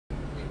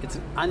It's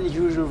an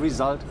unusual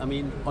result. I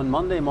mean, on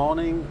Monday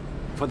morning,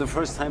 for the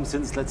first time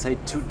since, let's say,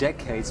 2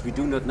 decades, we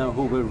do not know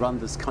who will run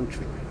this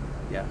country.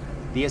 Yeah.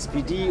 The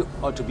SPD,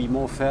 or to be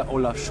more fair,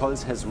 Olaf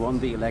Scholz has won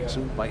the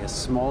election by a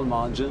small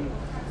margin.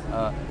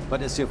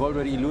 But as you've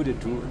already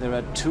alluded to, there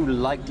are 2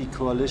 likely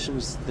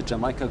coalitions, the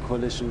Jamaica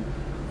coalition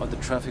or the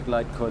traffic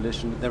light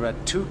coalition. There are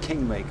 2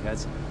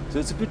 kingmakers. So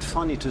it's a bit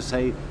funny to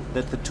say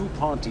that the 2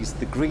 parties,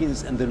 the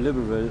Greens and the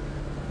Liberal,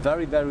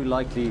 very, very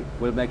likely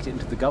will make it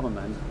into the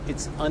government.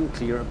 It's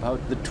unclear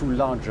about the 2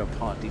 larger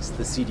parties,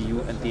 the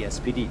CDU and the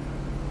SPD.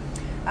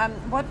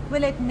 What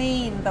will it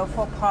mean, though,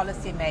 for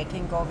policy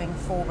making going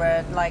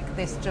forward, like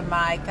this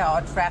Jamaica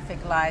or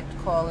traffic light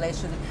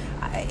coalition?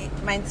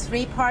 It means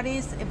 3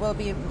 parties, it will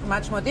be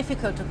much more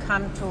difficult to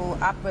come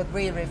up with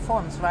real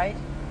reforms, right?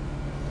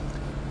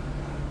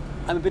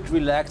 I'm a bit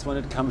relaxed when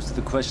it comes to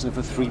the question of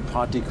a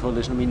 3-party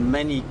coalition. I mean,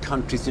 many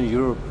countries in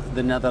Europe,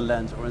 the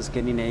Netherlands or in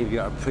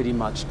Scandinavia, are pretty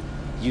much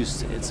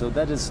used to it. So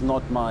that is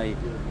not my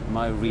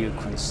real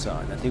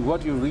concern. I think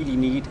what you really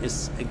need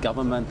is a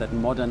government that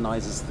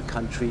modernizes the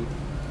country.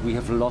 We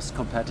have lost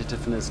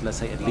competitiveness, let's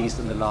say, at least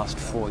in the last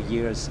 4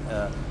 years.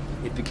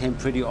 It became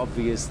pretty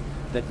obvious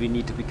that we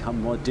need to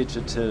become more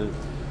digital.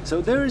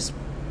 So there is,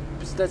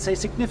 let's say,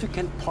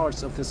 significant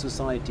parts of the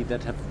society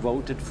that have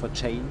voted for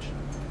change,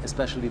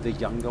 especially the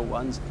younger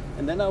ones.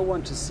 And then I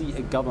want to see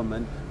a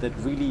government that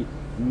really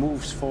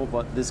moves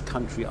forward this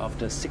country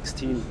after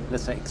 16,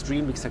 let's say,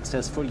 extremely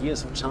successful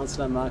years of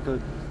Chancellor Merkel,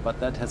 but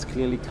that has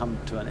clearly come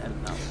to an end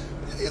now.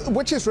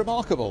 Which is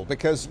remarkable,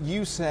 because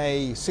you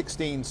say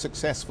 16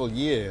 successful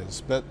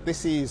years, but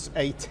this is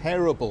a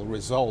terrible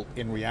result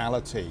in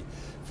reality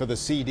for the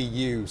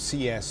CDU,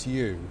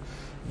 CSU.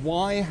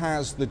 Why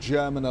has the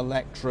German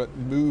electorate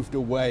moved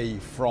away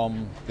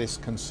from this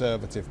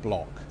conservative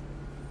bloc?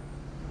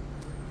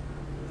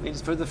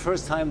 It's for the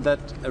first time that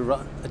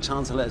a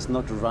chancellor is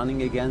not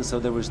running again, so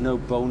there was no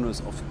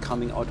bonus of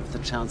coming out of the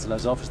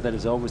chancellor's office. That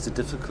is always a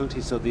difficulty.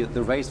 So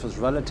the race was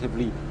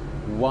relatively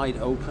wide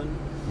open.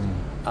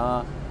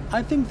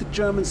 I think the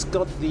Germans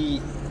got the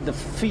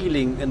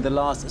feeling in the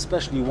last,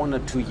 especially 1 or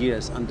 2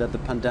 years under the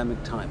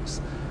pandemic times,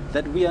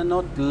 that we are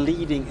not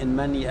leading in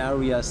many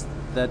areas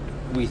that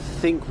we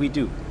think we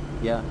do.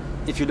 Yeah,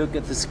 if you look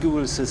at the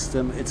school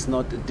system, it's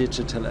not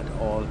digital at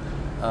all.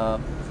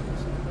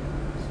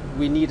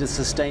 We need a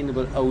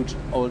sustainable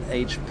old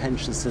age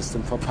pension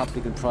system for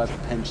public and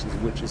private pensions,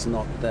 which is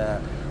not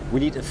there. We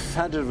need a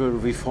federal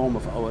reform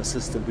of our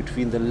system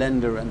between the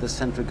Länder and the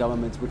central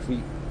governments, which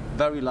we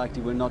very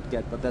likely will not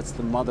get, but that's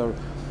the mother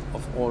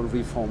of all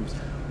reforms.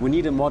 We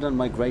need a modern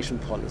migration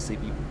policy.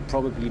 We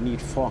probably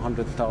need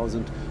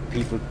 400,000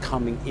 people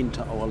coming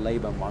into our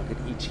labor market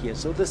each year.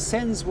 So the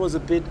sense was a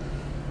bit,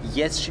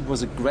 yes, she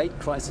was a great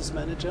crisis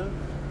manager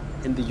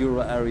in the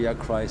euro area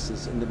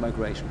crisis, in the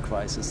migration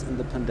crisis, in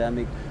the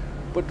pandemic.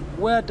 But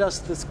where does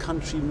this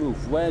country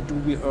move? Where do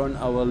we earn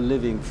our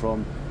living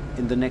from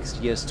in the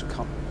next years to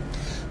come?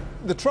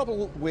 The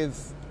trouble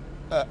with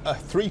a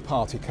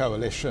 3-party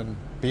coalition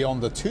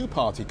beyond the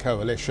 2-party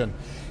coalition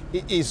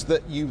is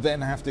that you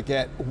then have to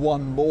get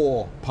one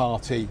more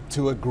party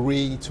to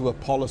agree to a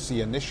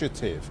policy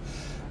initiative.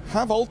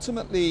 Have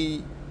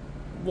ultimately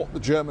what the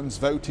Germans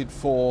voted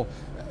for,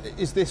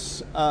 is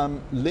this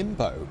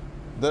limbo,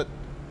 that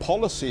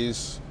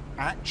policies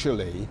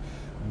actually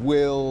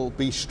will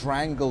be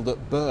strangled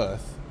at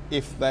birth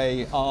if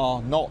they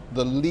are not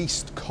the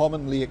least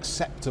commonly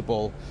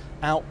acceptable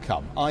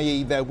outcome,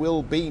 i.e. there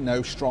will be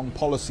no strong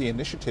policy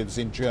initiatives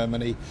in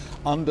Germany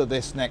under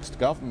this next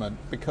government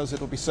because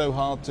it'll be so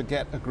hard to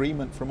get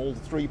agreement from all the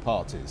 3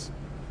 parties?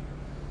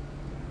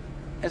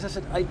 As I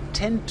said, I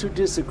tend to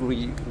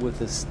disagree with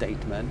this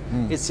statement.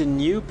 It's a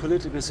new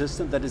political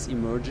system that is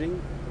emerging.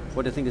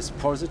 What I think is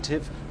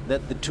positive,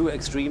 that the 2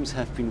 extremes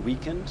have been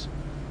weakened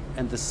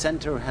and the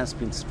center has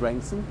been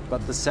strengthened,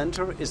 but the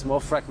center is more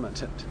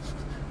fragmented.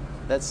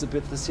 That's a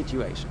bit the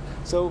situation.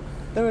 So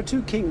there are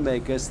 2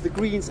 kingmakers. The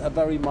Greens are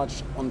very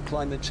much on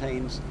climate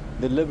change.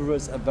 The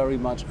Liberals are very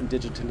much on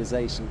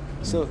digitalization.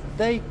 So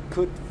they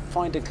could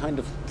find a kind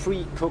of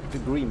pre-cooked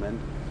agreement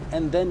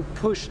and then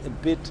push a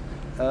bit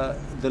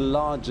the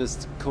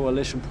largest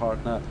coalition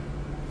partner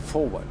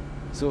forward.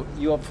 So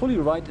you are fully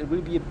right, it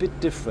will be a bit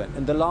different.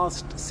 In the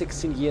last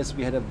 16 years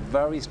we had a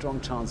very strong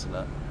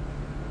chancellor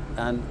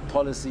and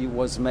policy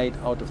was made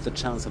out of the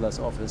chancellor's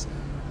office.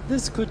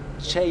 This could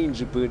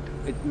change a bit.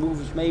 It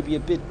moves maybe a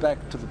bit back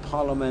to the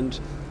parliament,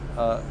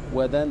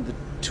 where then the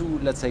 2,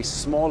 let's say,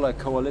 smaller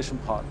coalition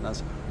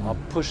partners are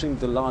pushing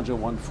the larger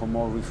one for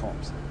more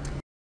reforms.